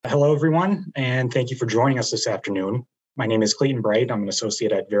Hello, everyone, and thank you for joining us this afternoon. My name is Clayton Bright. I'm an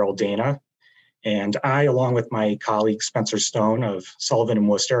associate at Verrill Dana, and I, along with my colleague Spencer Stone of Sullivan and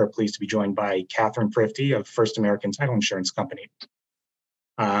Worcester, are pleased to be joined by Catherine Prifty of First American Title Insurance Company.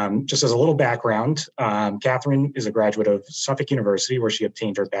 Just as a little background, Catherine is a graduate of Suffolk University, where she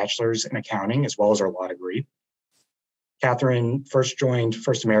obtained her bachelor's in accounting as well as her law degree. Catherine first joined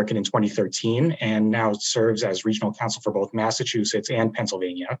First American in 2013 and now serves as regional counsel for both Massachusetts and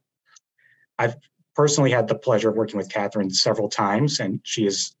Pennsylvania. I've personally had the pleasure of working with Catherine several times, and she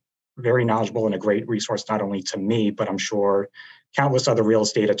is very knowledgeable and a great resource, not only to me, but I'm sure countless other real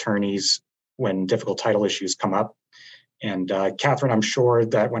estate attorneys when difficult title issues come up. And Catherine, I'm sure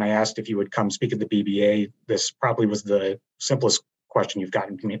that when I asked if you would come speak at the BBA, this probably was the simplest question you've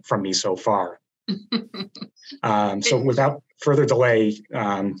gotten from me so far. So without further delay,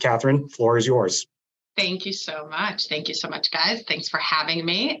 Catherine, floor is yours. Thank you so much. Thank you so much, guys. Thanks for having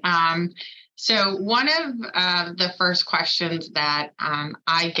me. So one of the first questions that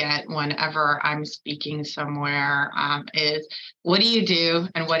I get whenever I'm speaking somewhere is, what do you do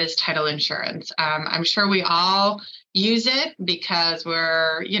and what is title insurance? I'm sure we all use it because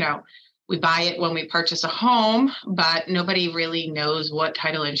we buy it when we purchase a home, but nobody really knows what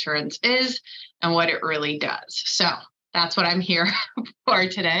title insurance is and what it really does. So that's what I'm here for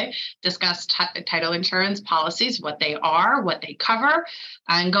today. Discuss title insurance policies, what they are, what they cover,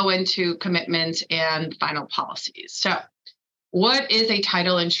 and go into commitments and final policies. So what is a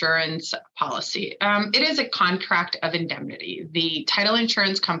title insurance policy? It is a contract of indemnity. The title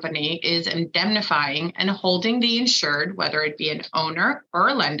insurance company is indemnifying and holding the insured, whether it be an owner or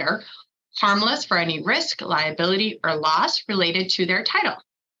a lender, harmless for any risk, liability, or loss related to their title.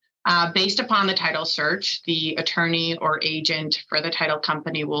 Based upon the title search, the attorney or agent for the title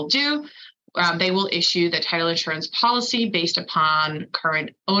company will do. They will issue the title insurance policy based upon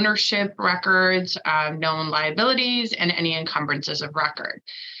current ownership records, known liabilities, and any encumbrances of record.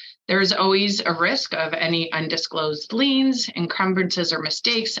 There's always a risk of any undisclosed liens, encumbrances, or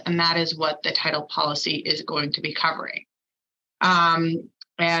mistakes, and that is what the title policy is going to be covering.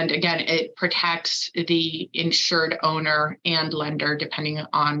 And again, it protects the insured owner and lender depending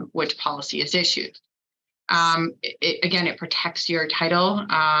on which policy is issued. It protects your title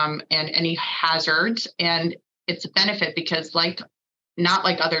and any hazards, and it's a benefit because not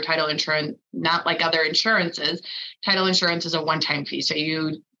like other insurances, title insurance is a one-time fee. So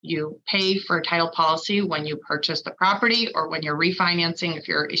you pay for a title policy when you purchase the property or when you're refinancing if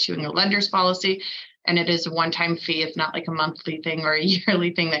you're issuing a lender's policy. And it is a one-time fee. It's not like a monthly thing or a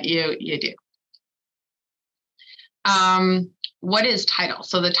yearly thing that you do. What is title?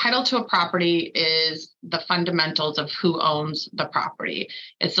 So the title to a property is the fundamentals of who owns the property.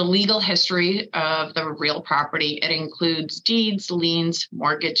 It's the legal history of the real property. It includes deeds, liens,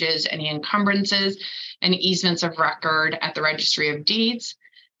 mortgages, any encumbrances, and easements of record at the Registry of Deeds.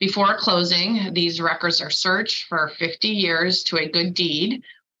 Before closing, these records are searched for 50 years to a good deed,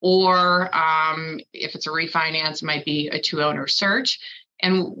 or if it's a refinance, it might be a two-owner search.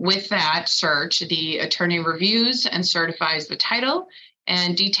 And with that search, the attorney reviews and certifies the title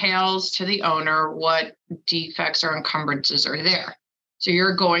and details to the owner what defects or encumbrances are there. So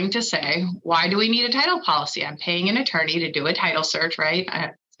you're going to say, why do we need a title policy? I'm paying an attorney to do a title search, right?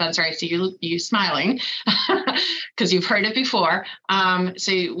 Spencer, I see you smiling because you've heard it before.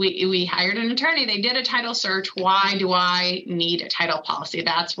 So we hired an attorney. They did a title search. Why do I need a title policy?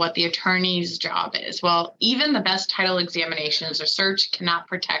 That's what the attorney's job is. Well, even the best title examinations or search cannot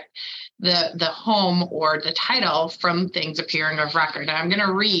protect the home or the title from things appearing of record. And I'm going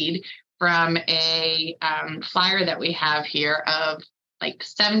to read from a flyer that we have here of like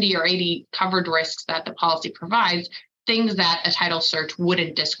 70 or 80 covered risks that the policy provides, things that a title search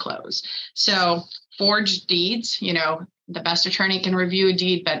wouldn't disclose. So forged deeds, the best attorney can review a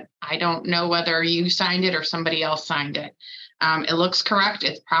deed, but I don't know whether you signed it or somebody else signed it. It looks correct.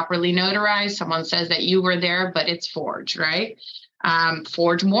 It's properly notarized. Someone says that you were there, but it's forged, right?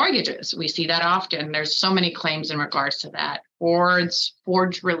 Forged mortgages. We see that often. There's so many claims in regards to that.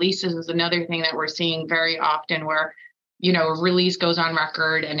 Forged releases is another thing that we're seeing very often where a release goes on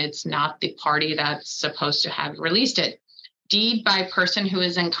record and it's not the party that's supposed to have released it. Deed by person who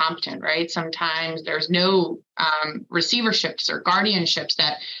is incompetent, right? Sometimes there's no receiverships or guardianships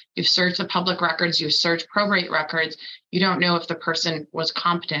that you've searched the public records, you've searched probate records. You don't know if the person was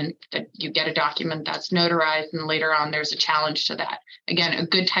competent, that you get a document that's notarized and later on there's a challenge to that. Again, a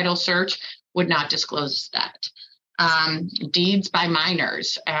good title search would not disclose that. Deeds by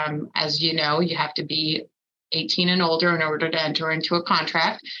minors. As you know, you have to be 18 and older in order to enter into a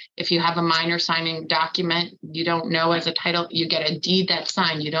contract. If you have a minor signing document, you don't know as a title, you get a deed that's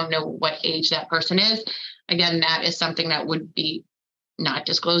signed, you don't know what age that person is. Again, that is something that would be not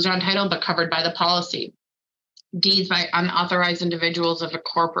disclosed on title, but covered by the policy. Deeds by unauthorized individuals of a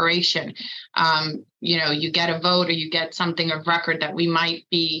corporation. You get a vote or you get something of record that we might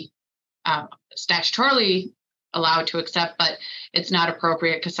be statutorily allowed to accept, but it's not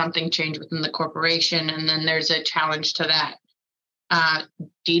appropriate because something changed within the corporation, and then there's a challenge to that.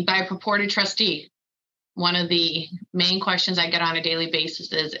 Deed by a purported trustee. One of the main questions I get on a daily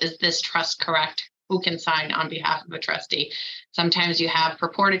basis is this trust correct? Who can sign on behalf of a trustee? Sometimes you have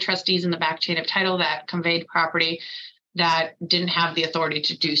purported trustees in the back chain of title that conveyed property that didn't have the authority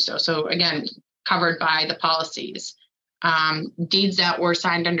to do so. So again, covered by the policies. Deeds that were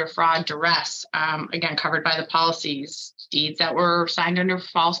signed under fraud, duress, again, covered by the policies. Deeds that were signed under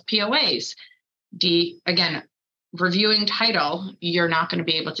false POAs. Again, reviewing title, you're not going to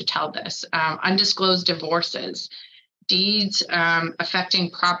be able to tell this. Undisclosed divorces. Deeds affecting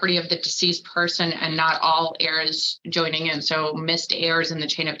property of the deceased person and not all heirs joining in, so missed heirs in the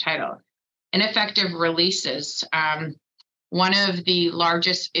chain of title. Ineffective releases. One of the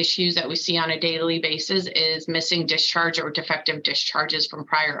largest issues that we see on a daily basis is missing discharge or defective discharges from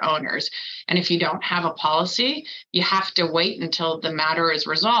prior owners. And if you don't have a policy, you have to wait until the matter is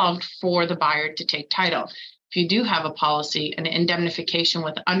resolved for the buyer to take title. If you do have a policy, an indemnification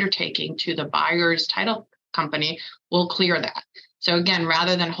with undertaking to the buyer's title company will clear that. So again,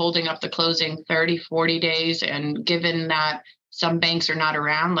 rather than holding up the closing 30, 40 days, and given that some banks are not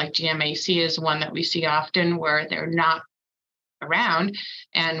around, like GMAC is one that we see often where they're not around,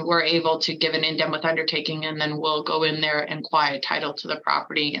 and we're able to give an indem with undertaking, and then we'll go in there and quiet title to the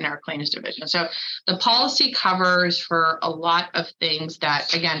property in our claims division. So the policy covers for a lot of things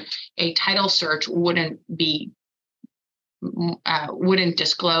that, again, a title search wouldn't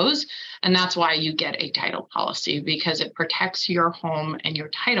disclose. And that's why you get a title policy, because it protects your home and your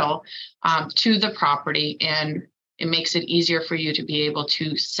title to the property, and it makes it easier for you to be able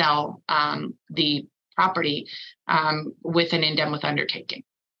to sell the property with an indem with undertaking.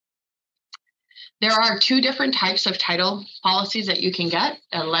 There are two different types of title policies that you can get: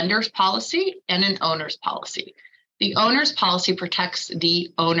 a lender's policy and an owner's policy. The owner's policy protects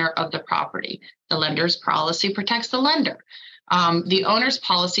the owner of the property. The lender's policy protects the lender. The owner's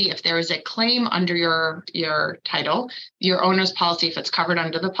policy, if there is a claim under your title, your owner's policy, if it's covered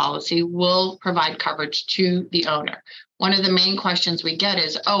under the policy, will provide coverage to the owner. One of the main questions we get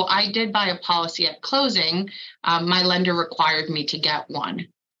is, oh, I did buy a policy at closing. My lender required me to get one.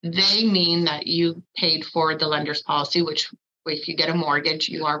 They mean that you paid for the lender's policy, which if you get a mortgage,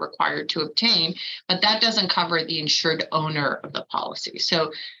 you are required to obtain, but that doesn't cover the insured owner of the policy.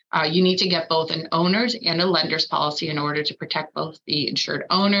 So you need to get both an owner's and a lender's policy in order to protect both the insured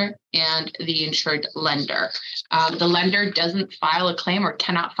owner and the insured lender. The lender doesn't file a claim or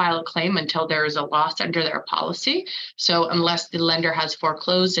cannot file a claim until there is a loss under their policy. So unless the lender has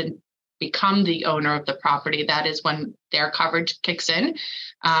foreclosed and become the owner of the property, that is when their coverage kicks in.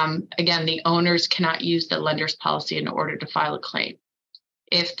 Again, the owners cannot use the lender's policy in order to file a claim.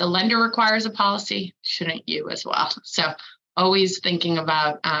 If the lender requires a policy, shouldn't you as well? So always thinking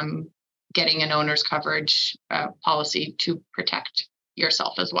about getting an owner's coverage policy to protect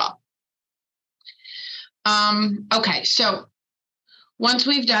yourself as well. Okay, so once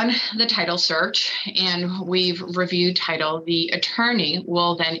we've done the title search and we've reviewed title, the attorney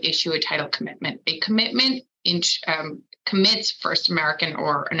will then issue a title commitment. A commitment commits First American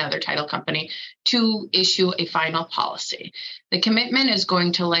or another title company to issue a final policy. The commitment is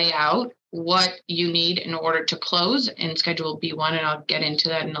going to lay out what you need in order to close in Schedule B1, and I'll get into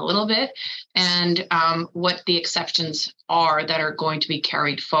that in a little bit, and what the exceptions are that are going to be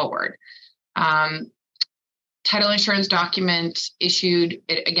carried forward. Title insurance documents issued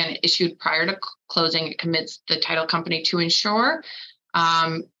prior to closing, it commits the title company to insure.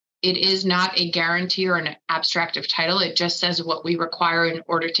 It is not a guarantee or an abstract of title. It just says what we require in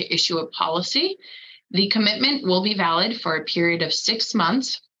order to issue a policy. The commitment will be valid for a period of 6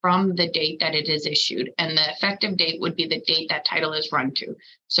 months from the date that it is issued, and the effective date would be the date that title is run to.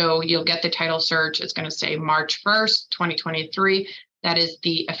 So you'll get the title search. It's going to say March 1st, 2023. That is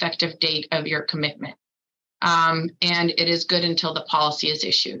the effective date of your commitment. And it is good until the policy is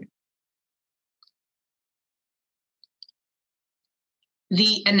issued.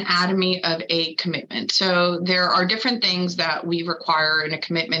 The anatomy of a commitment. So there are different things that we require in a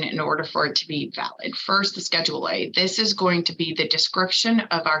commitment in order for it to be valid. First, the Schedule A. This is going to be the description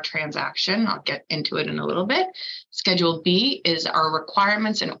of our transaction. I'll get into it in a little bit. Schedule B is our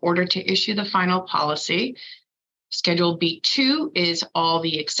requirements in order to issue the final policy. Schedule B2 is all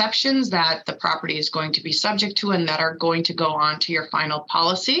the exceptions that the property is going to be subject to and that are going to go on to your final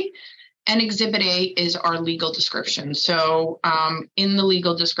policy. And Exhibit A is our legal description. So in the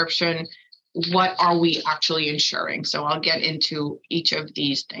legal description, what are we actually insuring? So I'll get into each of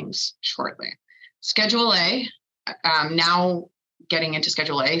these things shortly. Schedule A, now getting into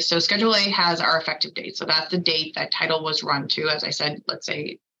Schedule A. So Schedule A has our effective date. So that's the date that title was run to, as I said, let's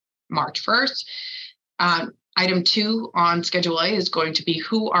say March 1st. Item 2 on Schedule A is going to be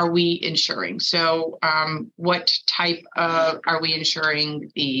who are we insuring? So what type of, are we insuring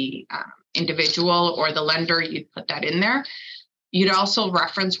the individual or the lender? You'd put that in there. You'd also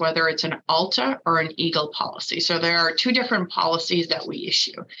reference whether it's an ALTA or an EGLE policy. So there are 2 different policies that we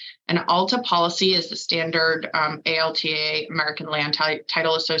issue. An ALTA policy is the standard ALTA, American Land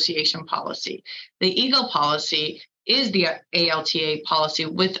Title Association policy. The EGLE policy is the ALTA policy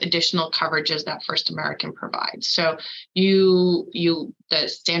with additional coverages that First American provides. So the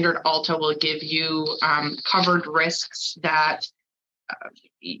standard ALTA will give you covered risks that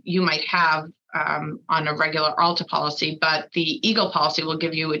you might have on a regular ALTA policy, but the EGLE policy will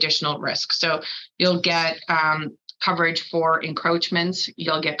give you additional risks. So you'll get coverage for encroachments,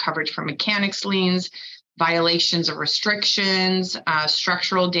 you'll get coverage for mechanics liens, violations of restrictions,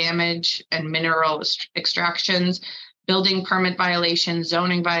 structural damage and mineral extractions, building permit violations,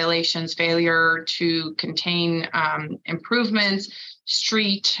 zoning violations, failure to contain improvements,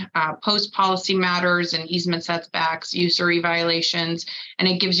 street, post policy matters and easement setbacks, usury violations, and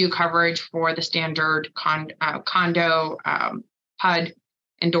it gives you coverage for the standard condo, PUD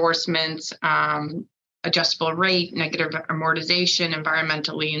endorsements, adjustable rate, negative amortization,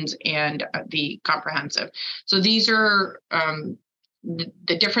 environmental liens, and the comprehensive. So these are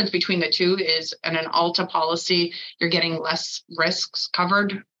the difference between the 2 is in an ALTA policy, you're getting less risks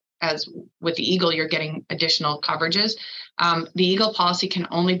covered. As with the EGLE, you're getting additional coverages. The EGLE policy can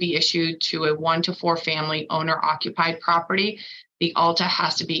only be issued to a 1 to 4 family owner occupied property. The ALTA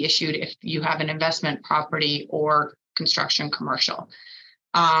has to be issued if you have an investment property or construction commercial.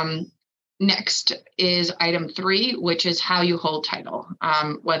 Next is item 3, which is how you hold title,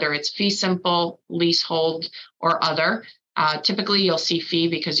 whether it's fee simple, leasehold, or other. Typically, you'll see fee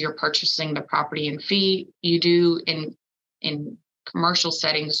because you're purchasing the property in fee. You do in commercial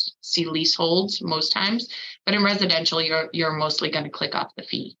settings see leaseholds most times, but in residential, you're mostly going to click off the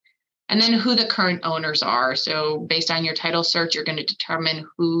fee. And then who the current owners are. So based on your title search, you're going to determine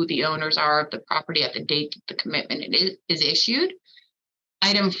who the owners are of the property at the date that the commitment is issued.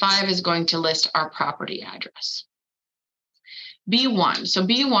 Item 5 is going to list our property address. B1. So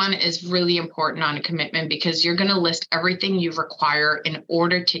B1 is really important on a commitment because you're going to list everything you require in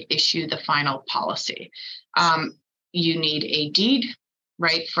order to issue the final policy. You need a deed,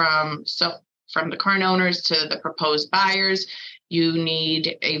 right, from the current owners to the proposed buyers. You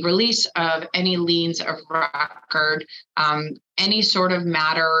need a release of any liens of record, any sort of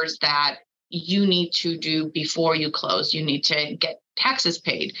matters that you need to do before you close. You need to get taxes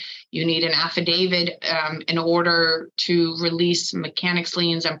paid. You need an affidavit in order to release mechanics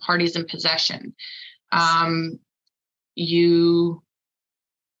liens and parties in possession. You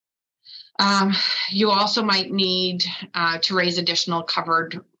also might need to raise additional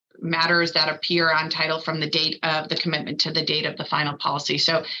covered matters that appear on title from the date of the commitment to the date of the final policy.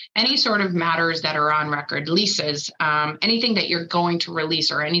 So any sort of matters that are on record, leases, anything that you're going to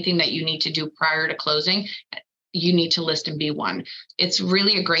release or anything that you need to do prior to closing, you need to list in B1. It's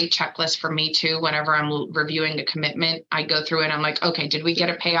really a great checklist for me too. Whenever I'm reviewing a commitment, I go through it and I'm like, okay, did we get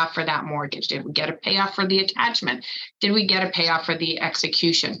a payoff for that mortgage? Did we get a payoff for the attachment? Did we get a payoff for the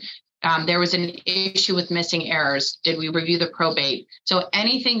execution? There was an issue with missing errors. Did we review the probate? So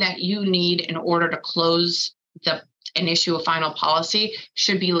anything that you need in order to close and issue a final policy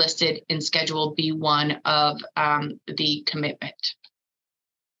should be listed in Schedule B1 of the commitment.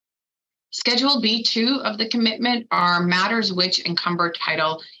 Schedule B2 of the commitment are matters which encumber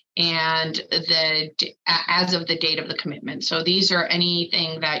title and as of the date of the commitment. So these are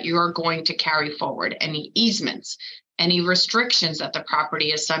anything that you're going to carry forward, any easements, any restrictions that the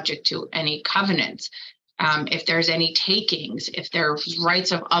property is subject to, any covenants, if there's any takings, if there's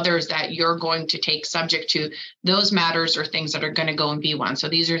rights of others that you're going to take subject to, those matters are things that are going to go in B1. So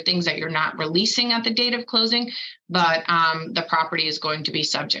these are things that you're not releasing at the date of closing, but the property is going to be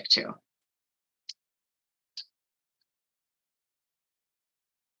subject to.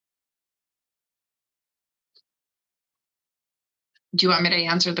 Do you want me to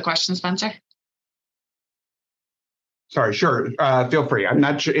answer the question, Spencer? Sorry, sure. Feel free. I'm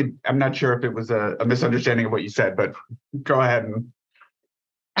not sure. I'm not sure if it was a misunderstanding of what you said, but go ahead.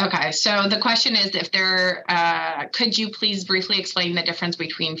 Okay, so the question is could you please briefly explain the difference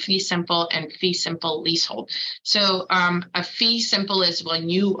between fee simple and fee simple leasehold? So a fee simple is when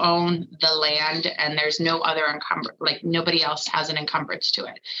you own the land and there's no other like nobody else has an encumbrance to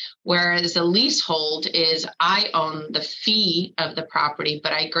it. Whereas a leasehold is I own the fee of the property,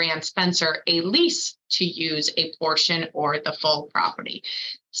 but I grant Spencer a lease to use a portion or the full property.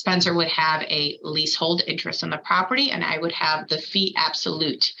 Spencer would have a leasehold interest in the property, and I would have the fee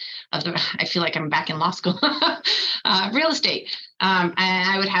absolute of the. I feel like I'm back in law school. Real estate, and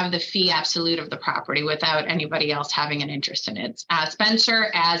I would have the fee absolute of the property without anybody else having an interest in it. Spencer,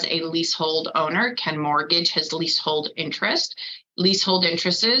 as a leasehold owner, can mortgage his leasehold interest. Leasehold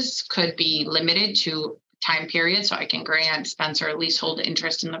interests could be limited to time period. So I can grant Spencer a leasehold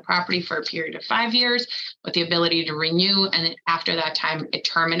interest in the property for a period of 5 years with the ability to renew. And after that time, it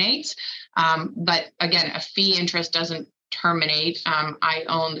terminates. But again, a fee interest doesn't terminate. I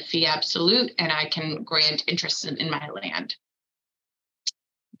own the fee absolute and I can grant interest in my land.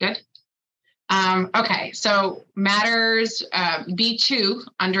 Good. Okay, so matters B2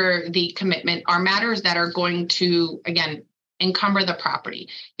 under the commitment are matters that are going to, again, encumber the property.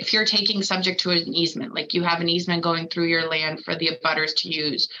 If you're taking subject to an easement, like you have an easement going through your land for the abutters to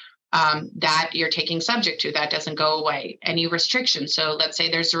use, that you're taking subject to, that doesn't go away. Any restrictions, so let's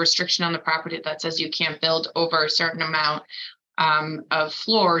say there's a restriction on the property that says you can't build over a certain amount of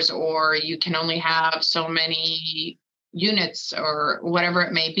floors, or you can only have so many units or whatever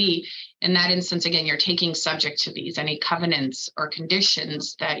it may be. In that instance, again, you're taking subject to these. Any covenants or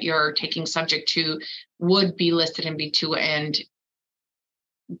conditions that you're taking subject to would be listed in B2. And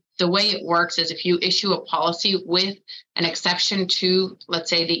the way it works is if you issue a policy with an exception to, let's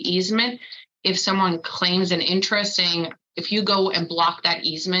say, the easement, if someone claims an interest saying, if you go and block that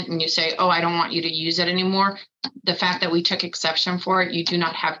easement and you say, oh, I don't want you to use it anymore, the fact that we took exception for it, you do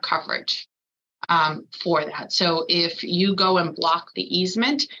not have coverage for that. So if you go and block the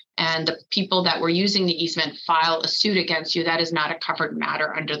easement and the people that were using the easement file a suit against you, that is not a covered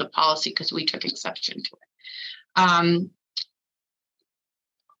matter under the policy because we took exception to it.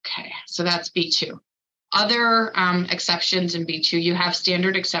 Okay, so that's B2. Other exceptions in B2, you have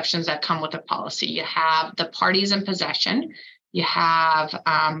standard exceptions that come with a policy. You have the parties in possession, you have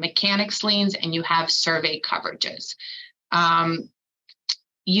mechanics liens, and you have survey coverages.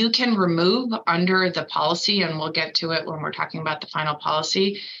 You can remove under the policy, and we'll get to it when we're talking about the final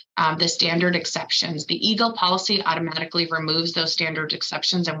policy, the standard exceptions. The EGLE policy automatically removes those standard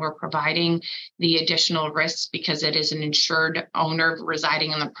exceptions, and we're providing the additional risks because it is an insured owner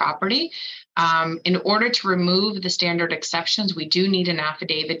residing in the property. In order to remove the standard exceptions, we do need an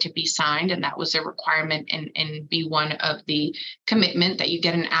affidavit to be signed, and that was a requirement in B1 of the commitment, that you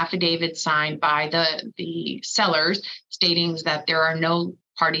get an affidavit signed by the sellers stating that there are no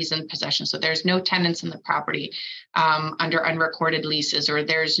parties in possession. So there's no tenants in the property under unrecorded leases, or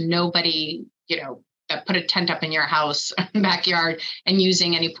there's nobody, that put a tent up in your house backyard and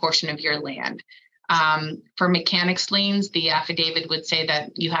using any portion of your land. For mechanics liens, the affidavit would say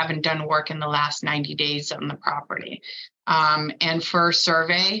that you haven't done work in the last 90 days on the property. And for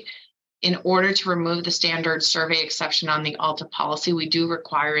survey, in order to remove the standard survey exception on the ALTA policy, we do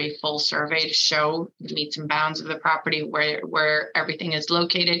require a full survey to show the meets and bounds of the property, where everything is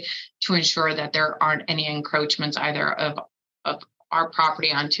located, to ensure that there aren't any encroachments either of our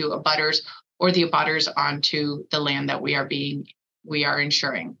property onto abutters or the abutters onto the land that we are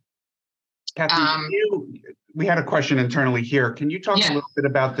insuring. Kathy, we had a question internally here. Can you talk a little bit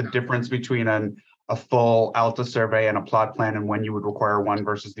about the difference between a full ALTA survey and a plot plan, and when you would require one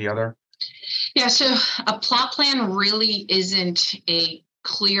versus the other? Yeah, so a plot plan really isn't a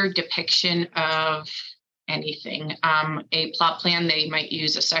clear depiction of anything. A plot plan, they might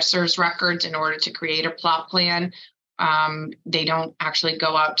use assessor's records in order to create a plot plan. They don't actually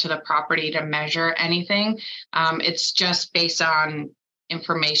go out to the property to measure anything. It's just based on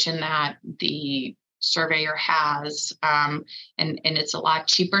information that the surveyor has, and it's a lot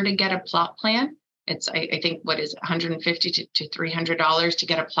cheaper to get a plot plan. It's, I think, what is $150 to $300 to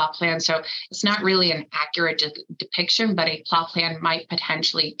get a plot plan. So it's not really an accurate depiction, but a plot plan might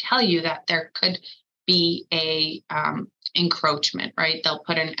potentially tell you that there could be a encroachment, right? They'll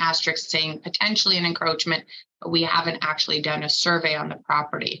put an asterisk saying potentially an encroachment, but we haven't actually done a survey on the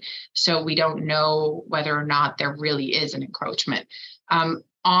property. So we don't know whether or not there really is an encroachment.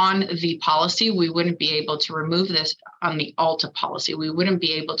 On the policy, we wouldn't be able to remove this. On the ALTA policy, we wouldn't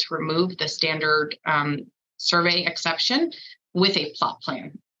be able to remove the standard survey exception with a plot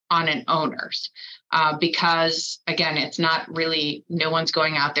plan on an owner's because, again, it's not really, no one's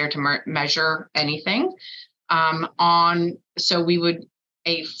going out there to measure anything. So we would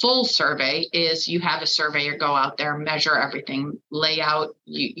A full survey is you have a surveyor go out there, measure everything, lay out,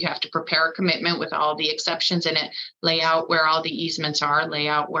 you have to prepare a commitment with all the exceptions in it, lay out where all the easements are, lay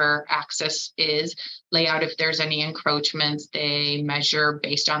out where access is, lay out if there's any encroachments. They measure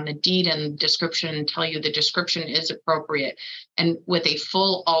based on the deed and description and tell you the description is appropriate. And with a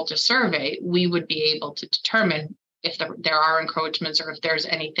full ALTA survey, we would be able to determine if there are encroachments or if there's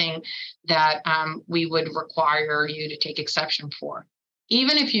anything that we would require you to take exception for.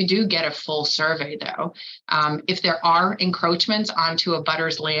 Even if you do get a full survey, though, if there are encroachments onto a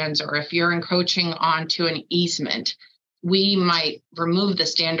butter's lands, or if you're encroaching onto an easement, we might remove the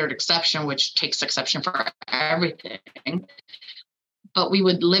standard exception, which takes exception for everything. But we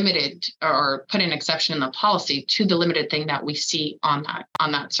would limit it or put an exception in the policy to the limited thing that we see on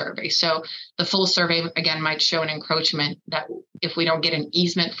that survey. So the full survey, again, might show an encroachment that if we don't get an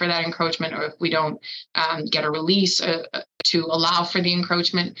easement for that encroachment, or if we don't get a release to allow for the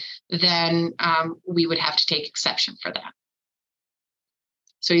encroachment, then we would have to take exception for that.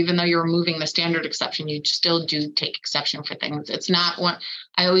 So even though you're removing the standard exception, you still do take exception for things. It's not what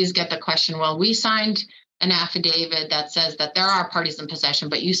I always get the question, well, we signed an affidavit that says that there are parties in possession,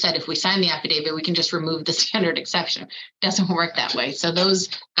 but you said if we sign the affidavit, we can just remove the standard exception. It doesn't work that way. So those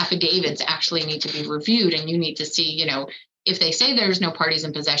affidavits actually need to be reviewed, and you need to see, if they say there's no parties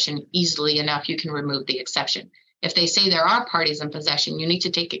in possession, easily enough, you can remove the exception. If they say there are parties in possession, you need to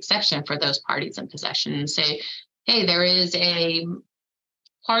take exception for those parties in possession and say, hey, there is a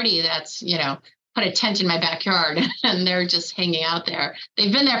party that's, put a tent in my backyard and they're just hanging out there.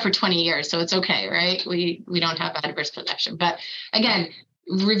 They've been there for 20 years, so it's okay, right? We don't have adverse possession. But again,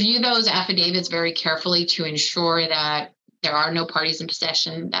 review those affidavits very carefully to ensure that there are no parties in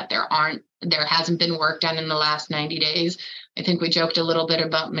possession, that there hasn't been work done in the last 90 days. I think we joked a little bit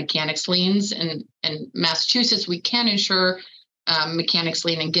about mechanics liens, and in Massachusetts, we can insure mechanics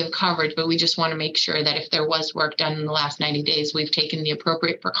lien and give coverage, but we just want to make sure that if there was work done in the last 90 days, we've taken the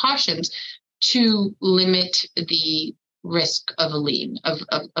appropriate precautions to limit the risk of a lien of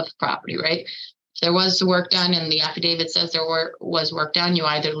property, right? If there was work done and the affidavit says there was work done, you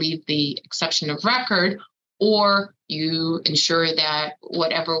either leave the exception of record or you ensure that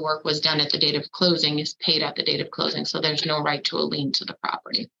whatever work was done at the date of closing is paid at the date of closing. So there's no right to a lien to the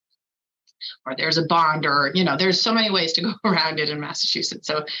property. Or there's a bond, or, there's so many ways to go around it in Massachusetts.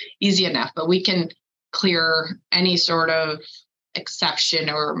 So easy enough, but we can clear any sort of exception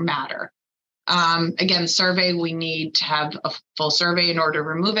or matter. Again, survey, we need to have a full survey in order to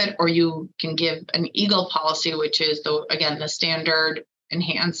remove it, or you can give an EGLE policy, which is the standard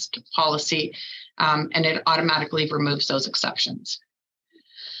enhanced policy, and it automatically removes those exceptions.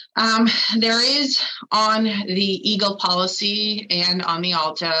 There is on the EGLE policy and on the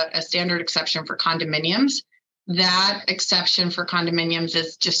ALTA a standard exception for condominiums. That exception for condominiums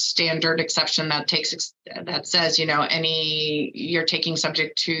is just standard exception that says, you're taking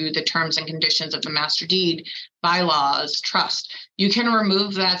subject to the terms and conditions of the master deed, bylaws, trust. You can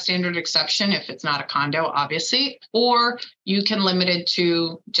remove that standard exception if it's not a condo, obviously, or you can limit it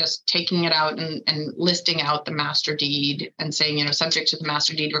to just taking it out and listing out the master deed and saying, subject to the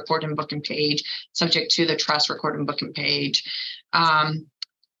master deed record and book and page, subject to the trust record and book and page.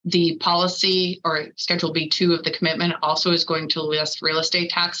 The policy or Schedule B2 of the commitment also is going to list real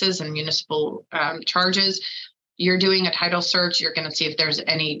estate taxes and municipal charges. You're doing a title search. You're going to see if there's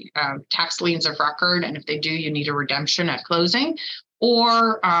any tax liens of record. And if they do, you need a redemption at closing.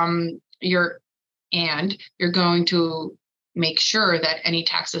 Or you're going to make sure that any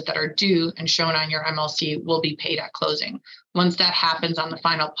taxes that are due and shown on your MLC will be paid at closing. Once that happens on the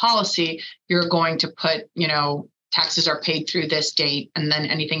final policy, you're going to put, taxes are paid through this date, and then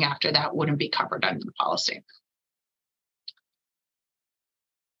anything after that wouldn't be covered under the policy.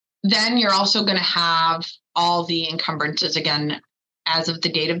 Then you're also going to have all the encumbrances, again, as of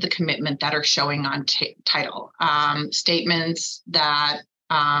the date of the commitment that are showing on title. Statements that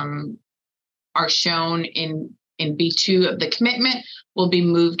are shown in B2 of the commitment will be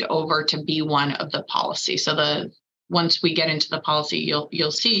moved over to B1 of the policy. So once we get into the policy,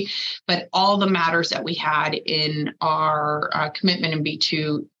 you'll see, but all the matters that we had in our commitment in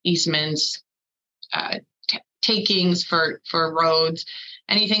B2, easements, takings for roads,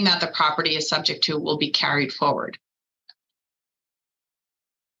 anything that the property is subject to will be carried forward.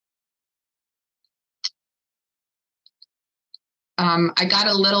 I got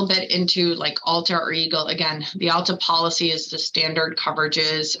a little bit into like ALTA or EGLE. Again, the ALTA policy is the standard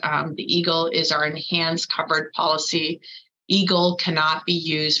coverages. The EGLE is our enhanced covered policy. EGLE cannot be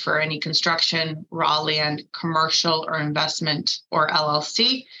used for any construction, raw land, commercial or investment or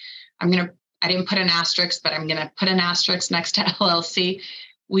LLC. I'm going to I didn't put an asterisk, but I'm going to put an asterisk next to LLC.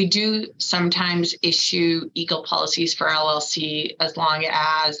 We do sometimes issue EGLE policies for LLC as long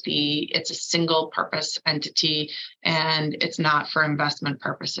as it's a single purpose entity and it's not for investment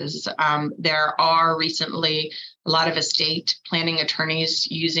purposes. There are recently a lot of estate planning attorneys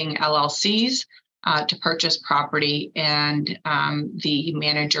using LLCs to purchase property, and the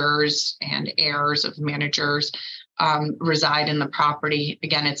managers and heirs of managers reside in the property.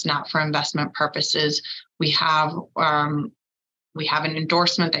 Again, it's not for investment purposes. We have an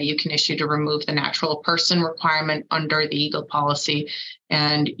endorsement that you can issue to remove the natural person requirement under the EGLE policy,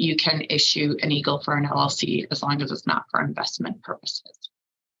 and you can issue an EGLE for an LLC as long as it's not for investment purposes.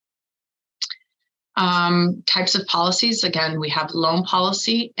 Types of policies, again, we have loan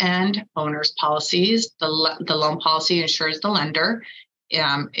policy and owner's policies. The loan policy insures the lender.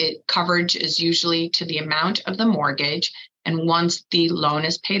 Coverage is usually to the amount of the mortgage, and once the loan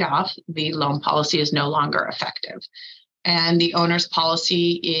is paid off, the loan policy is no longer effective. And the owner's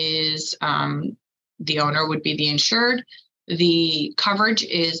policy is the owner would be the insured. The coverage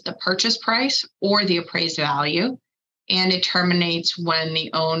is the purchase price or the appraised value, and it terminates when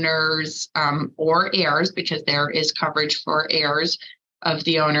the owners or heirs, because there is coverage for heirs of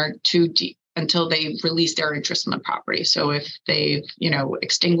the owner until they release their interest in the property. So if they've,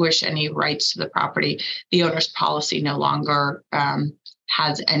 extinguished any rights to the property, the owner's policy no longer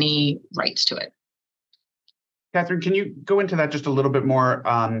has any rights to it. Catherine, can you go into that just a little bit more?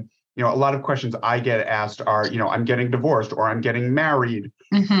 A lot of questions I get asked are, I'm getting divorced, or I'm getting married,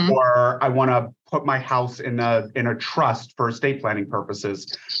 or I want to put my house in a trust for estate planning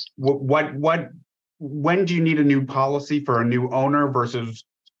purposes. When do you need a new policy for a new owner versus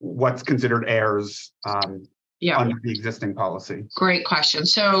what's considered heirs under the existing policy? Great question.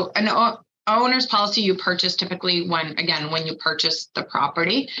 So an owner's policy you purchase typically when you purchase the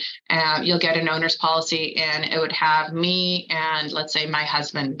property, you'll get an owner's policy, and it would have me and, let's say, my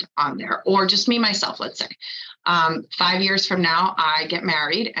husband on there, or just me, myself, let's say. 5 years from now, I get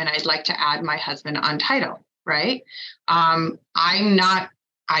married and I'd like to add my husband on title, right? I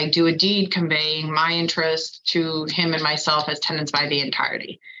do a deed conveying my interest to him and myself as tenants by the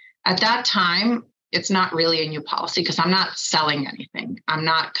entirety. At that time, it's not really a new policy because I'm not selling anything. I'm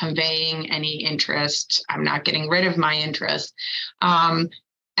not conveying any interest. I'm not getting rid of my interest.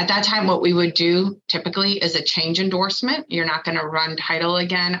 At that time, what we would do typically is a change endorsement. You're not going to run title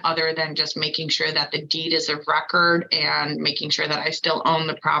again, other than just making sure that the deed is of record and making sure that I still own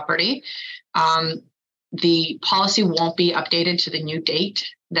the property. The policy won't be updated to the new date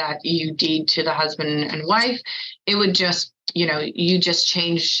that you deed to the husband and wife. It would just, you just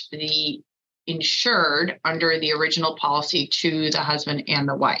change the insured under the original policy to the husband and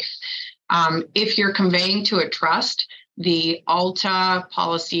the wife. If you're conveying to a trust, the ALTA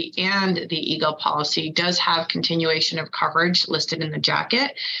policy and the EGLE policy does have continuation of coverage listed in the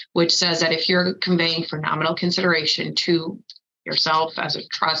jacket, which says that if you're conveying for nominal consideration to yourself as a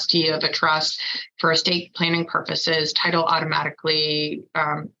trustee of a trust for estate planning purposes, title automatically,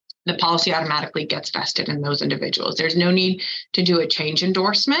 the policy automatically gets vested in those individuals. There's no need to do a change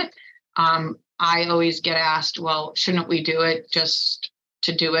endorsement. I always get asked, well, shouldn't we do it just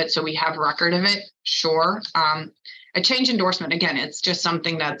to do it so we have record of it? Sure. A change endorsement, again, it's just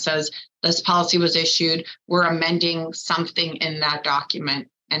something that says this policy was issued. We're amending something in that document,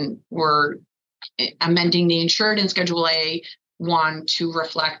 and we're amending the insured in Schedule A1 to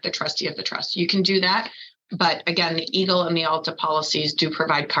reflect the trustee of the trust. You can do that. But again, the EGLE and the ALTA policies do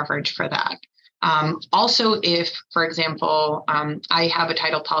provide coverage for that. Also, if, for example, I have a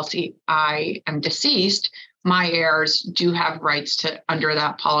title policy, I am deceased, my heirs do have rights to, under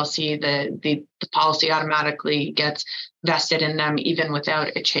that policy, the policy automatically gets vested in them even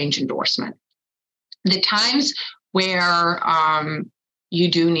without a change endorsement. The times where you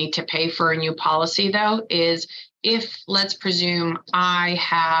do need to pay for a new policy, though, is if, let's presume, I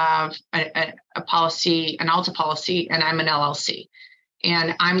have a policy, an ALTA policy, and I'm an LLC,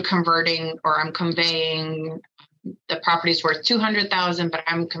 and I'm converting or I'm conveying the property's worth $200,000, but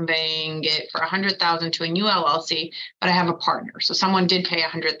I'm conveying it for $100,000 to a new LLC, but I have a partner. So someone did pay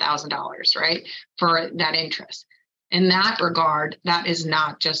 $100,000, right, for that interest. In that regard, that is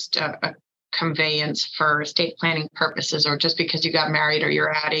not just a conveyance for estate planning purposes, or just because you got married or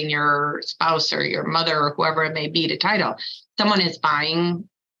you're adding your spouse or your mother or whoever it may be to title. Someone is buying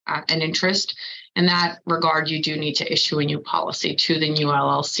an interest. In that regard, you do need to issue a new policy to the new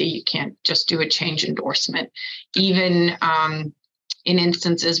LLC. You can't just do a change endorsement. Even in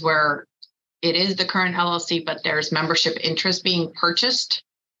instances where it is the current LLC, but there's membership interest being purchased,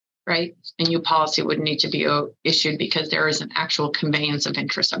 right? A new policy would need to be issued because there is an actual conveyance of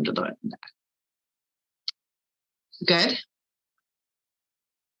interest under that. Good.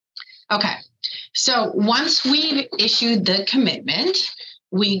 Okay. So once we've issued the commitment,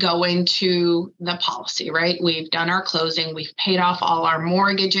 we go into the policy, right? We've done our closing. We've paid off all our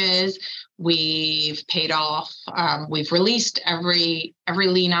mortgages. We've paid off, we've released every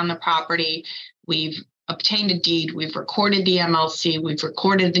lien on the property. We've obtained a deed. We've recorded the MLC. We've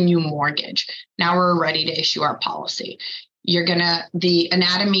recorded the new mortgage. Now we're ready to issue our policy. The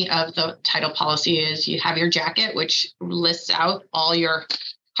anatomy of the title policy is you have your jacket, which lists out all your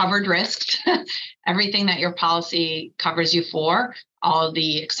covered risks, everything that your policy covers you for, all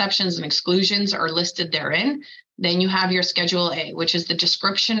the exceptions and exclusions are listed therein. Then you have your Schedule A, which is the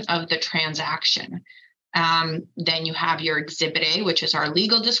description of the transaction. Then you have your Exhibit A, which is our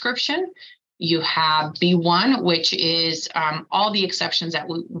legal description. You have B1, which is all the exceptions that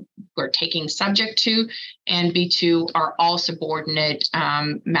we're taking subject to, and B2 are all subordinate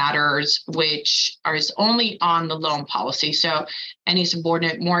matters, which is only on the loan policy. So any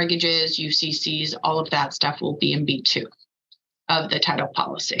subordinate mortgages, UCCs, all of that stuff will be in B2 of the title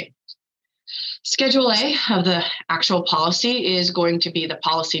policy. Schedule A of the actual policy is going to be the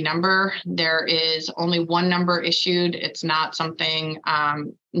policy number. There is only one number issued. It's not something,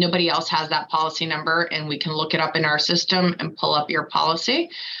 nobody else has that policy number, and we can look it up in our system and pull up your policy.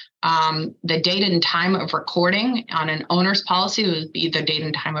 The date and time of recording on an owner's policy would be the date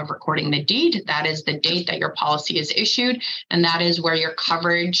and time of recording the deed. That is the date that your policy is issued, and that is where your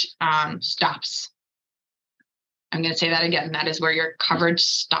coverage stops. I'm going to say that again. That is where your coverage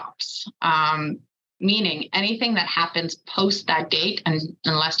stops. Meaning anything that happens post that date, and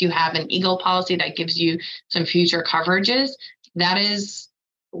unless you have an EGLE policy that gives you some future coverages, that is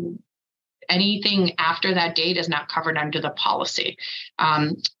anything after that date is not covered under the policy.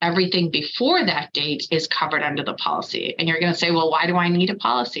 Everything before that date is covered under the policy. And you're going to say, well, why do I need a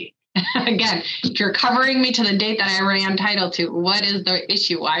policy? Again, if you're covering me to the date that I ran title to, what is the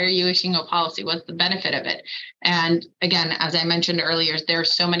issue? Why are you issuing a policy? What's the benefit of it? And again, as I mentioned earlier, there are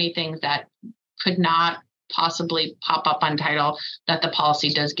so many things that could not possibly pop up on title that the policy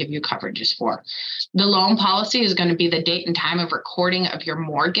does give you coverages for. The loan policy is going to be the date and time of recording of your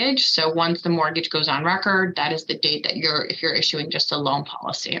mortgage. So once the mortgage goes on record, that is the date that if you're issuing just a loan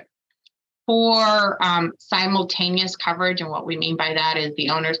policy. For simultaneous coverage, and what we mean by that is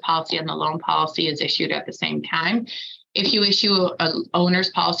the owner's policy and the loan policy is issued at the same time. If you issue an owner's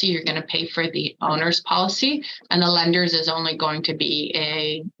policy, you're going to pay for the owner's policy, and the lender's is only going to be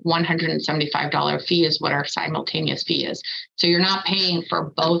a $175 fee is what our simultaneous fee is. So you're not paying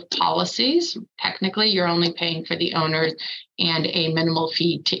for both policies. Technically, you're only paying for the owner's and a minimal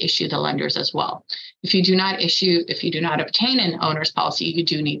fee to issue the lender's as well. If you do not obtain an owner's policy, you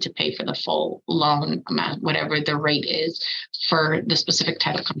do need to pay for the full loan amount, whatever the rate is for the specific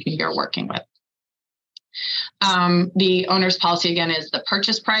title company you're working with. The owner's policy, again, is the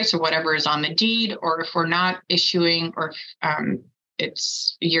purchase price or whatever is on the deed, or if we're not issuing, or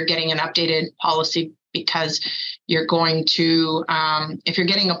you're getting an updated policy because you're going to, if you're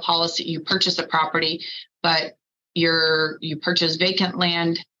getting a policy, you purchase a property, but you purchase vacant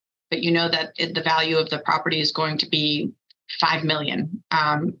land, but you know that the value of the property is going to be $5 million.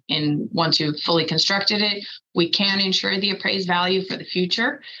 Once you've fully constructed it, we can insure the appraised value for the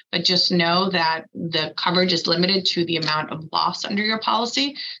future, but just know that the coverage is limited to the amount of loss under your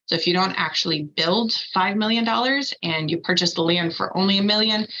policy. So if you don't actually build $5 million and you purchase the land for only $1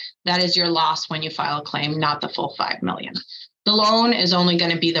 million, that is your loss when you file a claim, not the full $5 million. The loan is only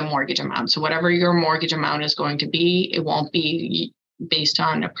going to be the mortgage amount. So whatever your mortgage amount is going to be, it won't be based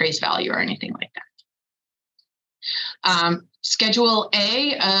on appraised value or anything like that. Schedule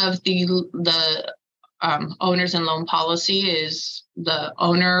A of the owner's and loan policy is the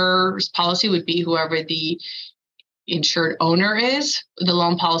owner's policy would be whoever the insured owner is. The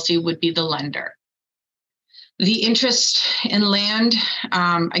loan policy would be the lender. The interest in land,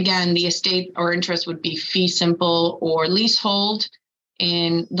 again, the estate or interest would be fee simple or leasehold.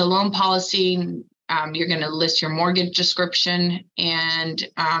 In the loan policy, you're going to list your mortgage description and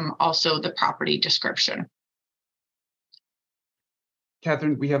also the property description.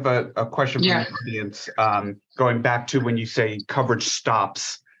 Catherine, we have a question from the audience, going back to when you say coverage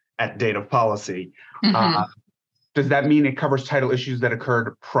stops at date of policy. Mm-hmm. Does that mean it covers title issues that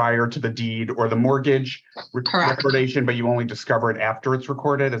occurred prior to the deed or the mortgage recordation, but you only discover it after it's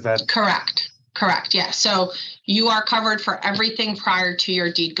recorded? Is that correct? Correct. Yeah. So you are covered for everything prior to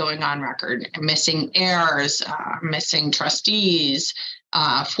your deed going on record. Missing heirs, missing trustees,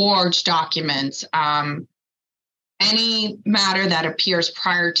 forged documents, any matter that appears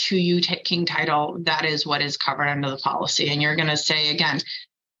prior to you taking title, that is what is covered under the policy. And you're going to say, again,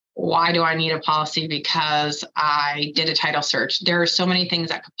 Why do I need a policy? Because I did a title search. There are so many things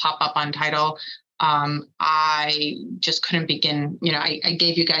that could pop up on title. I just couldn't begin, I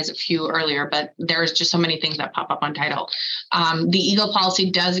gave you guys a few earlier, but there's just so many things that pop up on title. The EGLE policy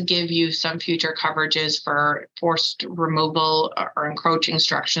does give you some future coverages for forced removal or encroaching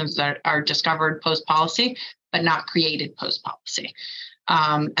structures that are discovered post-policy, but not created post-policy.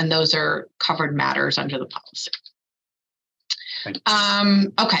 And those are covered matters under the policy.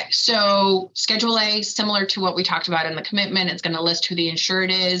 Okay, so Schedule A, similar to what we talked about in the commitment, it's going to list who the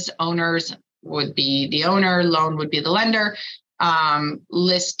insured is. Owners would be the owner, loan would be the lender.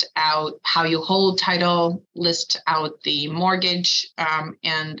 List out how you hold title, list out the mortgage,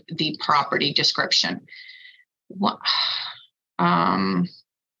 and the property description. Hold on.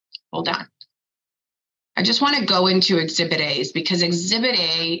 I just want to go into Exhibit A's because Exhibit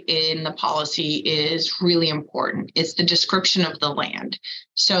A in the policy is really important. It's the description of the land.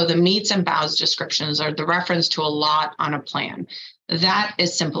 So the meets and bounds descriptions are the reference to a lot on a plan. That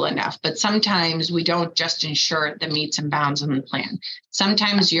is simple enough, but sometimes we don't just insure the meets and bounds in the plan.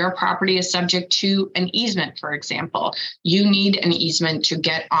 Sometimes your property is subject to an easement, for example. You need an easement to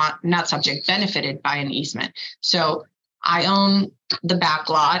get on, not subject, benefited by an easement. So I own the back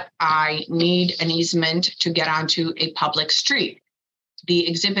lot. I need an easement to get onto a public street. The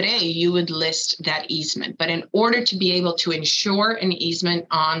Exhibit A, you would list that easement. But in order to be able to insure an easement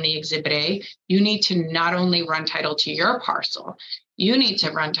on the Exhibit A, you need to not only run title to your parcel, you need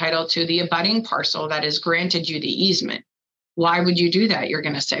to run title to the abutting parcel that has granted you the easement. Why would you do that? You're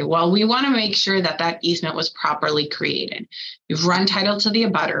going to say, well, we want to make sure that that easement was properly created. You've run title to the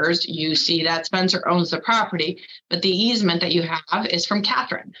abutters. You see that Spencer owns the property, but the easement that you have is from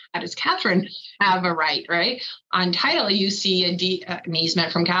Catherine. How does Catherine have a right? On title, you see an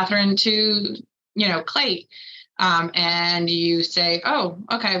easement from Catherine to, Clay. And you say, oh,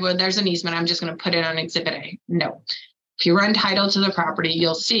 okay, well, there's an easement. I'm just going to put it on Exhibit A. No. If you run title to the property,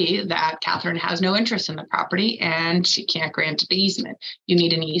 you'll see that Catherine has no interest in the property and she can't grant the easement. You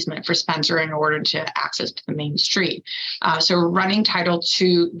need an easement for Spencer in order to access to the main street. So running title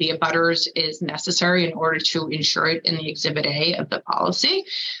to the abutters is necessary in order to insure it in the Exhibit A of the policy.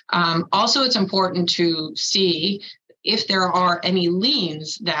 Also, it's important to see if there are any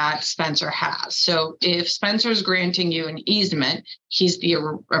liens that Spencer has. So if Spencer's granting you an easement, he's the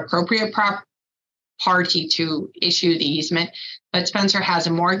appropriate party to issue the easement, but Spencer has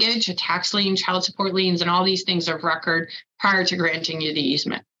a mortgage, a tax lien, child support liens, and all these things of record prior to granting you the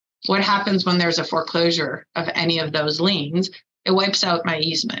easement. What happens when there's a foreclosure of any of those liens? It wipes out my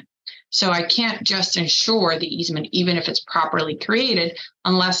easement. So I can't just insure the easement, even if it's properly created,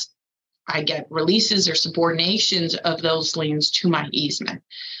 unless I get releases or subordinations of those liens to my easement.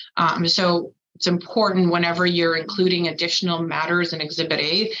 So it's important whenever you're including additional matters in Exhibit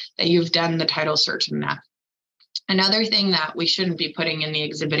A that you've done the title search in that. Another thing that we shouldn't be putting in the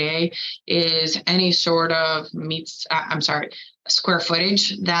Exhibit A is any sort of square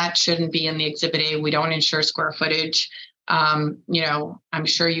footage. That shouldn't be in the Exhibit A. We don't insure square footage. I'm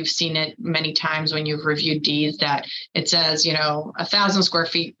sure you've seen it many times when you've reviewed deeds that it says, 1,000 square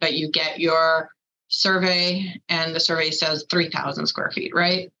feet, but you get your survey and the survey says 3,000 square feet,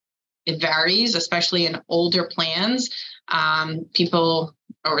 right? It varies, especially in older plans. People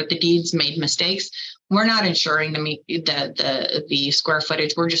or the deeds made mistakes. We're not insuring the square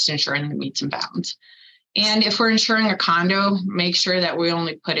footage. We're just insuring the meets and bounds. And if we're insuring a condo, make sure that we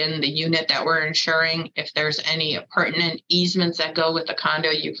only put in the unit that we're insuring. If there's any pertinent easements that go with the condo,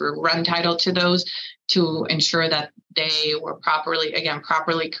 you can run title to those to ensure that they were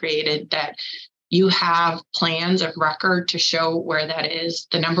properly created, that you have plans of record to show where that is.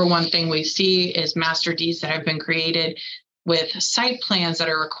 The number one thing we see is master deeds that have been created with site plans that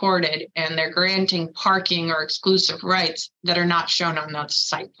are recorded and they're granting parking or exclusive rights that are not shown on those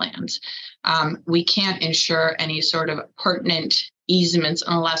site plans. We can't insure any sort of pertinent easements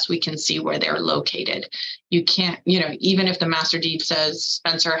unless we can see where they're located. You can't, even if the master deed says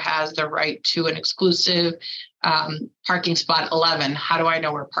Spencer has the right to an exclusive parking spot 11. How do I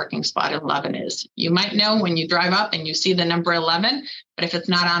know where parking spot 11 is? You might know when you drive up and you see the number 11, but if it's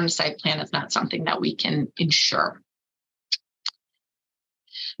not on the site plan, it's not something that we can insure.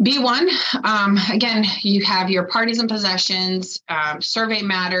 B1, again, you have your parties and possessions, survey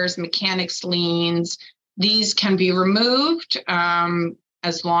matters, mechanics liens. These can be removed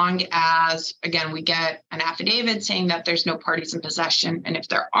as long as, again, we get an affidavit saying that there's no parties in possession. And if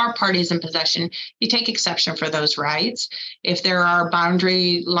there are parties in possession, you take exception for those rights. If there are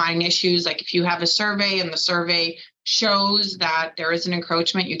boundary line issues, like if you have a survey and the survey shows that there is an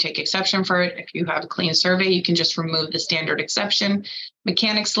encroachment, you take exception for it. If you have a clean survey, you can just remove the standard exception.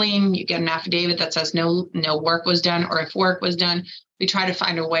 Mechanics lien, you get an affidavit that says no work was done, or if work was done, we try to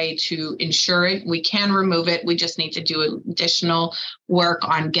find a way to insure it. We can remove it. We just need to do additional work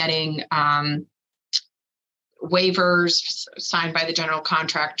on getting waivers signed by the general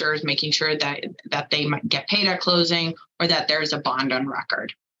contractors, making sure that they might get paid at closing, or that there's a bond on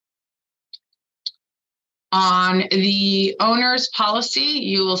record. On the owner's policy,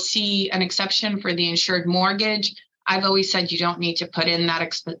 you will see an exception for the insured mortgage. I've always said you don't need to put in that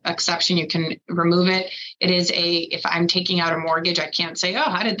exception. You can remove it. It is if I'm taking out a mortgage, I can't say, oh,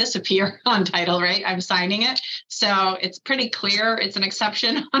 how did this appear on title, right? I'm signing it. So it's pretty clear it's an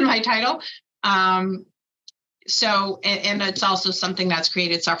exception on my title. And it's also something that's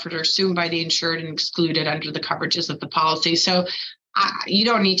created, suffered, or assumed by the insured and excluded under the coverages of the policy. So you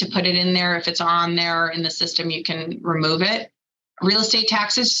don't need to put it in there. If it's on there in the system, you can remove it. Real estate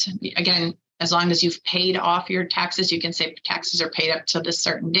taxes, again, as long as you've paid off your taxes, you can say taxes are paid up to this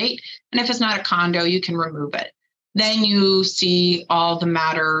certain date. And if it's not a condo, you can remove it. Then you see all the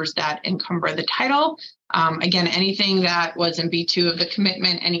matters that encumber the title. Again, anything that was in B2 of the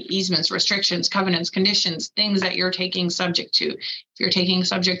commitment, any easements, restrictions, covenants, conditions, things that you're taking subject to. If you're taking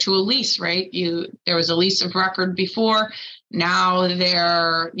subject to a lease, right? There was a lease of record before. Now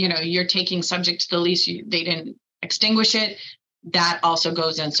you're taking subject to the lease. They didn't extinguish it. That also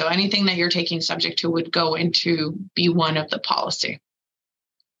goes in. So anything that you're taking subject to would go into B1 of the policy.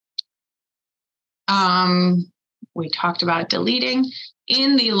 We talked about deleting.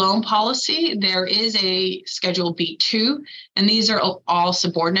 In the loan policy, there is a Schedule B2, and these are all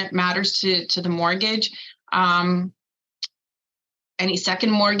subordinate matters to the mortgage. Any second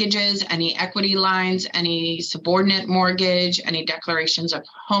mortgages, any equity lines, any subordinate mortgage, any declarations of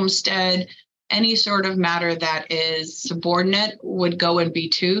homestead, any sort of matter that is subordinate would go in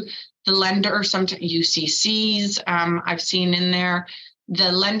B2. The lender, sometimes UCCs, I've seen in there.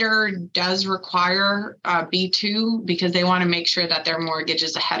 The lender does require B2 because they want to make sure that their mortgage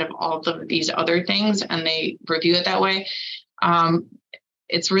is ahead of all of these other things, and they review it that way.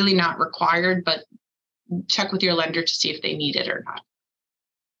 It's really not required, but check with your lender to see if they need it or not.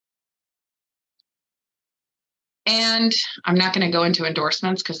 And I'm not going to go into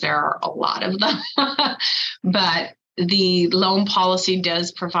endorsements because there are a lot of them, but the loan policy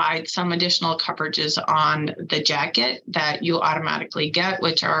does provide some additional coverages on the jacket that you automatically get,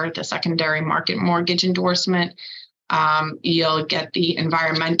 which are the secondary market mortgage endorsement. You'll get the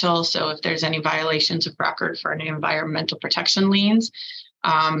environmental. So if there's any violations of record for any environmental protection liens,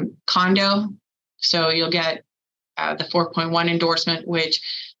 condo. So you'll get the 4.1 endorsement, which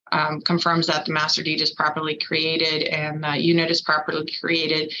confirms that the master deed is properly created and the unit is properly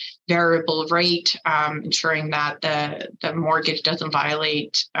created, variable rate, ensuring that the mortgage doesn't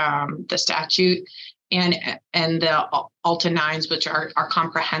violate the statute, and the Alta 9s, which are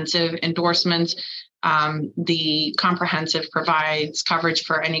comprehensive endorsements. The comprehensive provides coverage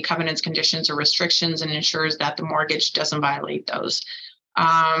for any covenants, conditions, or restrictions and ensures that the mortgage doesn't violate those.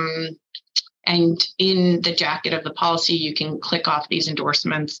 And in the jacket of the policy, you can click off these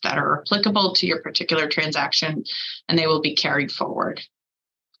endorsements that are applicable to your particular transaction, and they will be carried forward.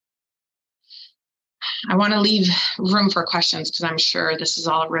 I want to leave room for questions because I'm sure this is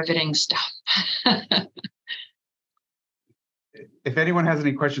all riveting stuff. If anyone has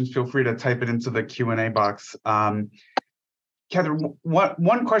any questions, feel free to type it into the Q&A box. Catherine,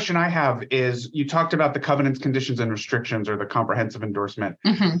 one question I have is, you talked about the covenants, conditions, and restrictions, or the comprehensive endorsement.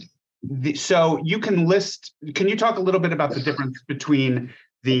 Mm-hmm. So you can you talk a little bit about the difference between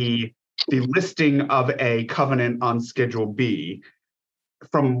the listing of a covenant on Schedule B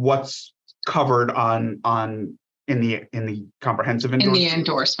from what's covered in the comprehensive endorsement? In the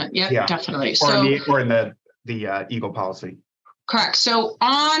endorsement, yeah, definitely. Or in the Eagle policy. Correct. So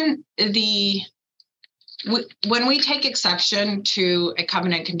on when we take exception to a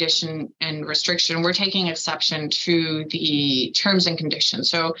covenant, condition, and restriction, we're taking exception to the terms and conditions.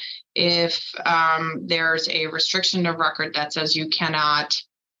 So if there's a restriction of record that says you cannot,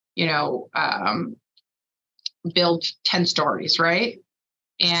 build 10 stories, right?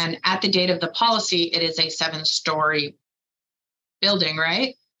 And at the date of the policy, it is a 7-story building,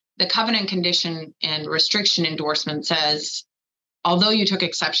 right? The covenant, condition, and restriction endorsement says, although you took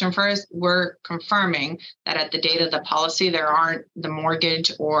exception for us, we're confirming that at the date of the policy, the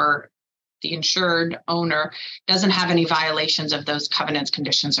mortgage or the insured owner doesn't have any violations of those covenants,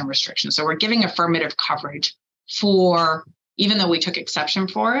 conditions, and restrictions. So we're giving affirmative coverage for, even though we took exception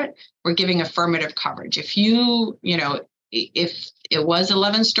for it, we're giving affirmative coverage. If if it was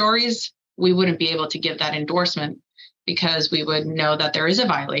 11 stories, we wouldn't be able to give that endorsement because we would know that there is a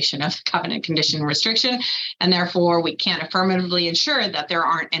violation of the covenant, condition, restriction, and therefore we can't affirmatively ensure that there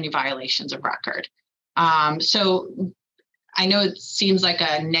aren't any violations of record. So I know it seems like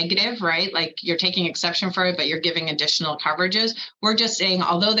a negative, right? Like you're taking exception for it, but you're giving additional coverages. We're just saying,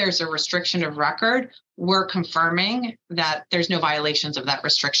 although there's a restriction of record, we're confirming that there's no violations of that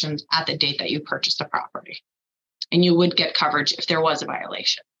restriction at the date that you purchased the property. And you would get coverage if there was a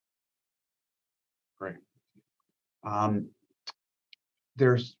violation. Great.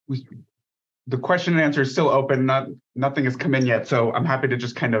 The question and answer is still open. Nothing has come in yet, so I'm happy to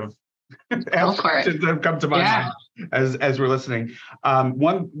just kind of ask questions that have come to my mind as we're listening.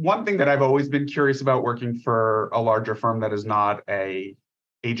 One thing that I've always been curious about working for a larger firm that is not a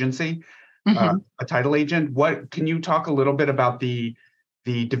agency, a title agent. Can you talk a little bit about the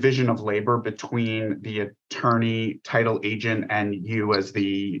division of labor between the attorney, title agent, and you as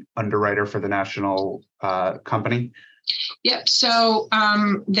the underwriter for the national company? Yep. So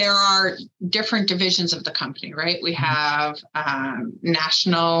there are different divisions of the company, right? We have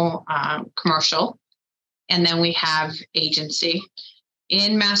national commercial, and then we have agency.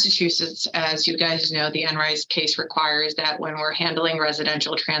 In Massachusetts, as you guys know, the Enrise case requires that when we're handling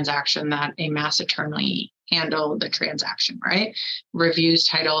residential transaction, that a mass attorney handle the transaction, right? Reviews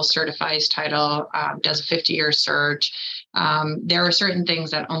title, certifies title, does a 50-year search. There are certain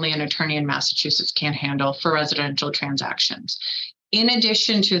things that only an attorney in Massachusetts can handle for residential transactions. In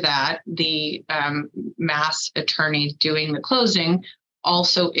addition to that, the mass attorney doing the closing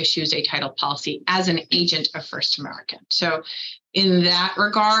also issues a title policy as an agent of First American. So in that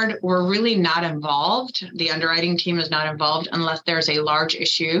regard, we're really not involved. The underwriting team is not involved unless there's a large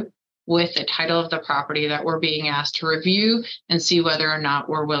issue with the title of the property that we're being asked to review and see whether or not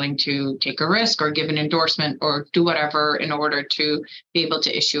we're willing to take a risk or give an endorsement or do whatever in order to be able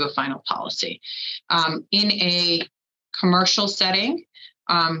to issue a final policy. In a commercial setting,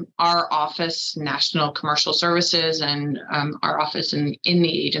 our office, National Commercial Services, and our office in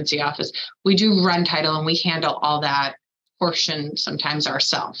the agency office, we do run title and we handle all that portion sometimes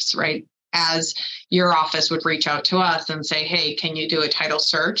ourselves, right? As your office would reach out to us and say, hey, can you do a title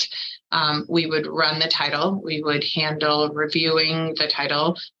search? We would run the title. We would handle reviewing the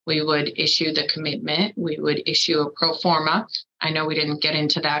title. We would issue the commitment. We would issue a pro forma. I know we didn't get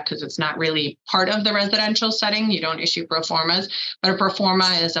into that because it's not really part of the residential setting. You don't issue pro formas, but a pro forma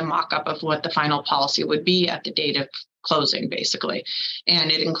is a mock-up of what the final policy would be at the date of closing, basically.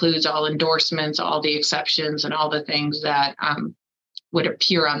 And it includes all endorsements, all the exceptions, and all the things that would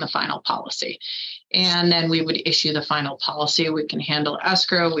appear on the final policy. And then we would issue the final policy. We can handle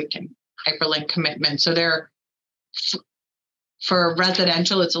escrow. We can hyperlink commitment. So for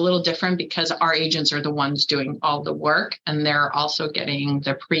residential, it's a little different because our agents are the ones doing all the work, and they're also getting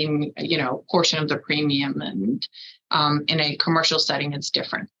the portion of the premium. And in a commercial setting, it's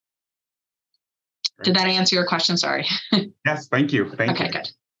different. Did that answer your question? Sorry. Yes, thank you. Thank you. Okay,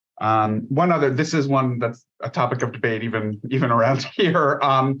 good. This is one that's a topic of debate even around here.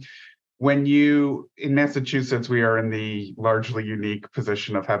 In Massachusetts, we are in the largely unique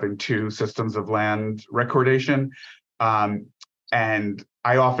position of having two systems of land recordation. And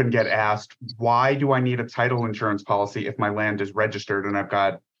I often get asked, why do I need a title insurance policy if my land is registered and I've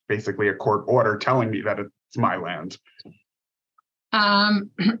got basically a court order telling me that it's my land?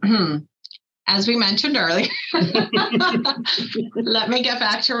 As we mentioned earlier, let me get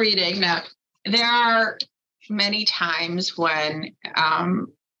back to reading. Now, there are many times when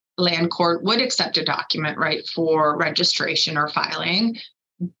land court would accept a document, right, for registration or filing,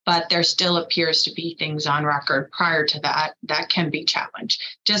 but there still appears to be things on record prior to that that can be challenged.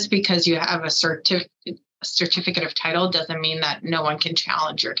 Just because you have a certificate of title doesn't mean that no one can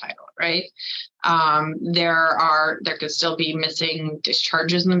challenge your title, right? There could still be missing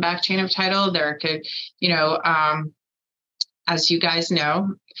discharges in the back chain of title. There could, as you guys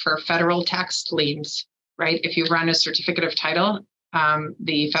know, for federal tax liens, right? If you run a certificate of title,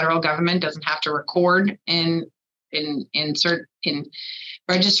 the federal government doesn't have to record in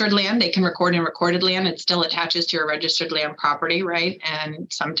registered land. They can record in recorded land. It still attaches to your registered land property, right? And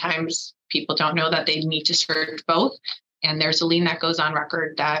sometimes people don't know that they need to search both. And there's a lien that goes on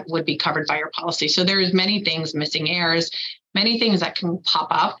record that would be covered by your policy. So there's many things, missing heirs, many things that can pop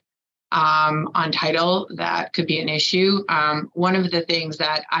up on title that could be an issue. One of the things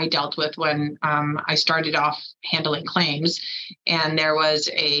that I dealt with when I started off handling claims, and there was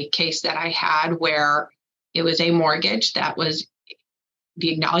a case that I had where it was a mortgage that was,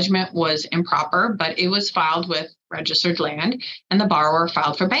 the acknowledgement was improper, but it was filed with registered land and the borrower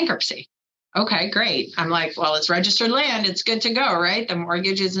filed for bankruptcy. Okay, great. I'm like, well, it's registered land. It's good to go, right? The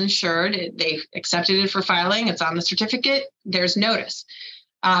mortgage is insured. They accepted it for filing. It's on the certificate. There's notice.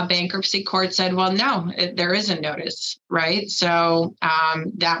 Bankruptcy court said, well, no, there isn't notice, right? So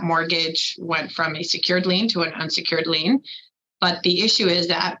that mortgage went from a secured lien to an unsecured lien. But the issue is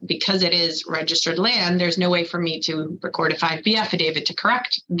that because it is registered land, there's no way for me to record a 5B affidavit to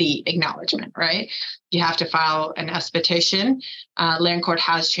correct the acknowledgement, right? You have to file an S petition. Land court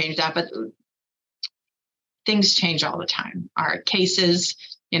has changed that, but things change all the time. Our cases,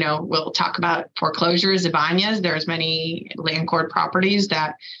 we'll talk about foreclosures, Ibanez. There's many land court properties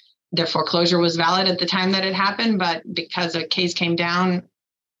that their foreclosure was valid at the time that it happened, but because a case came down,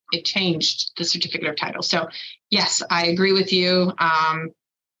 it changed the certificate of title. So yes, I agree with you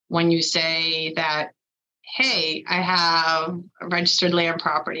when you say that, hey, I have a registered land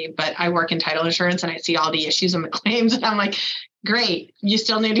property, but I work in title insurance and I see all the issues and the claims. And I'm like, great, you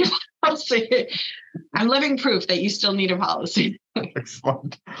still need a policy. I'm living proof that you still need a policy.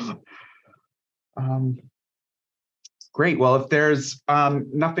 Excellent. Great. Well, if there's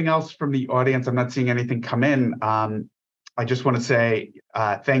nothing else from the audience, I'm not seeing anything come in. I just want to say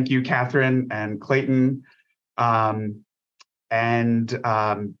thank you, Catherine and Clayton. Stay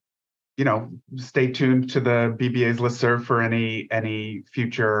tuned to the BBA's listserv for any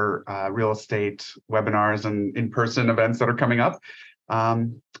future real estate webinars and in-person events that are coming up.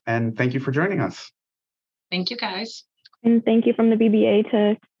 And thank you for joining us. Thank you, guys. And thank you from the BBA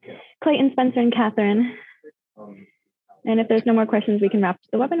to Clayton, Spencer, and Catherine. And if there's no more questions, we can wrap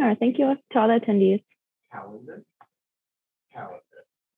the webinar. Thank you to all the attendees.